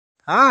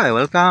Hi,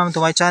 welcome to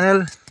my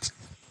channel.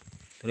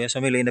 Today is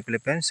family in the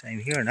Philippines.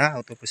 I'm here now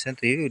to present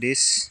to you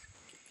this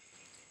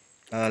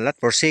lot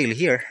for sale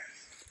here.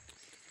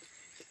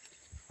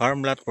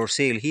 Farm lot for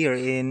sale here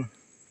in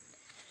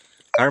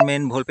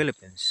Carmen, Bohol,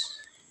 Philippines.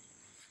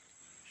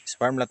 This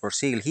farm lot for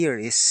sale here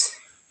is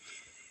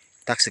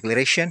tax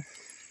declaration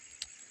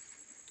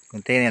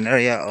containing an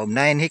area of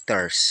 9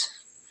 hectares.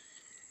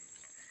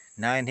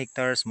 9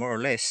 hectares more or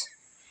less.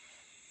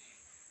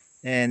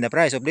 And the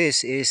price of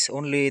this is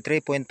only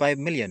 3.5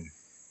 million.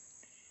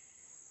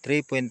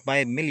 3.5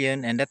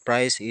 million, and that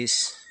price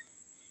is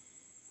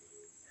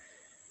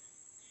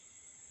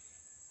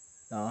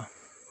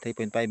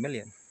 3.5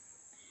 million.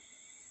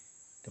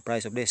 The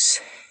price of this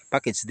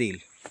package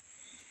deal.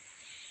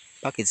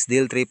 Package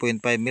deal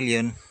 3.5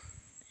 million.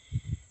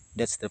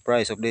 That's the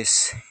price of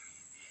this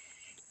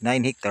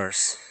 9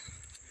 hectares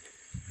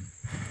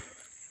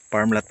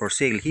farm lot for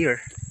sale here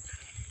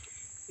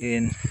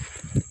in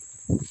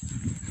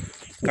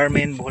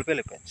Carmen, Bohol,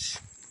 Philippines.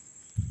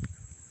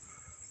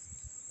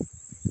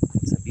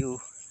 It's a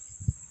view.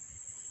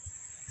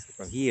 So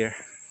from here,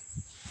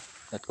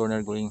 that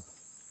corner going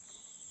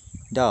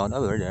down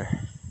over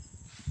there,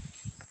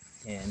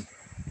 and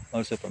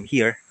also from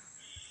here,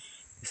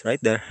 it's right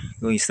there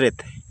going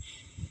straight.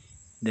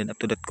 Then up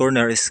to that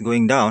corner is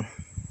going down,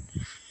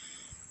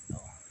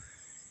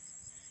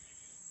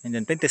 and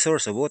then plenty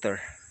source of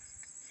water.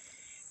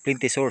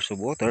 Plenty source of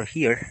water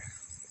here,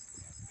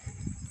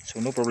 so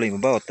no problem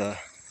about the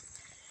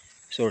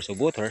source of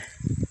water.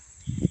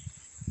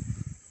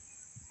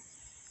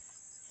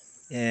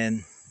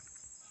 And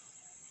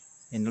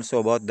also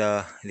about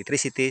the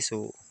electricity,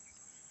 so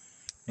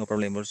no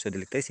problem also the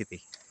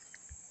electricity.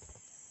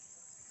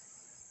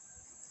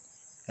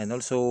 And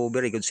also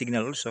very good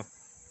signal also.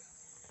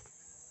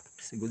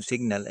 It's a good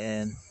signal,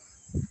 and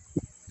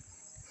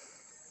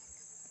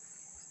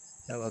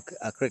have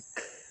a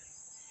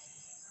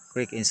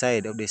creek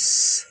inside of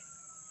this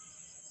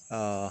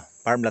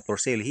farm lot for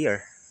sale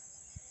here.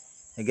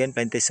 Again,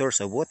 plenty source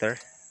of water.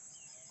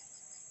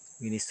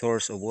 We need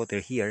source of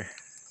water here.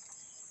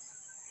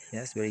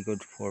 Yes, very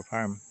good for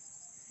farm.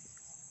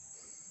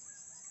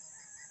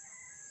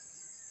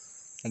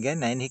 Again,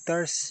 9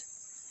 hectares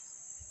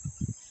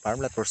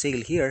farm lot for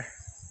sale here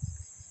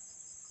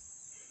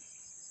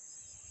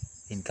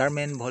in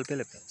Carmen, Bohol,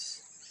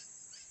 Philippines.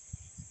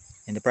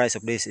 And the price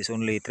of this is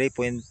only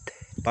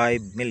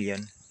 3.5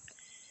 million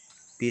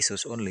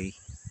pesos only,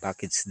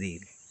 package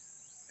deal.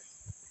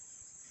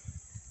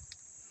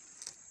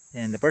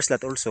 And the first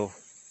lot also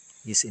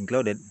is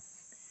included,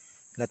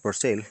 lot for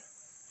sale,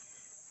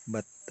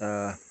 but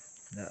the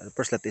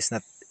first lot is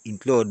not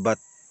included, but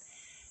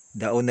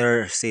the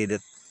owner say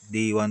that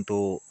they want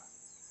to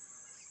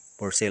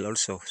for sale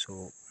also.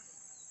 So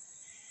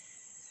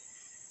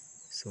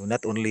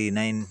not only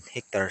 9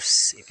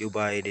 hectares if you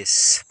buy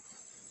this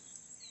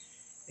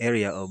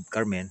area of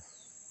Carmen,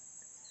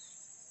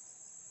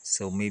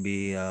 so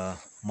maybe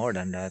more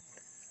than that.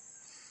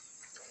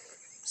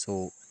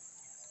 So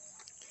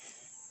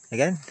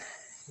again,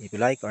 if you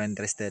like or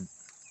interested,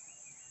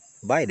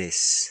 buy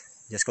this.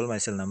 Just call my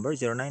cell number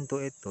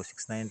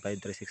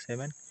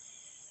 0928-269-5367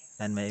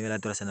 and my email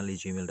address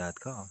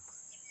analygmail.com.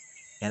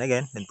 And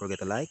again, don't forget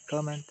to like,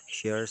 comment,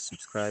 share,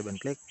 subscribe, and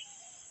click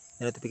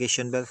the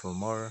notification bell for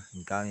more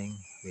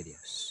incoming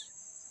videos.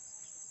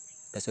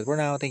 That's it for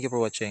now. Thank you for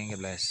watching. God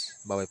bless.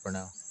 Bye bye for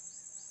now.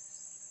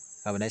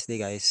 Have a nice day,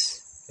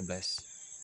 guys. God bless.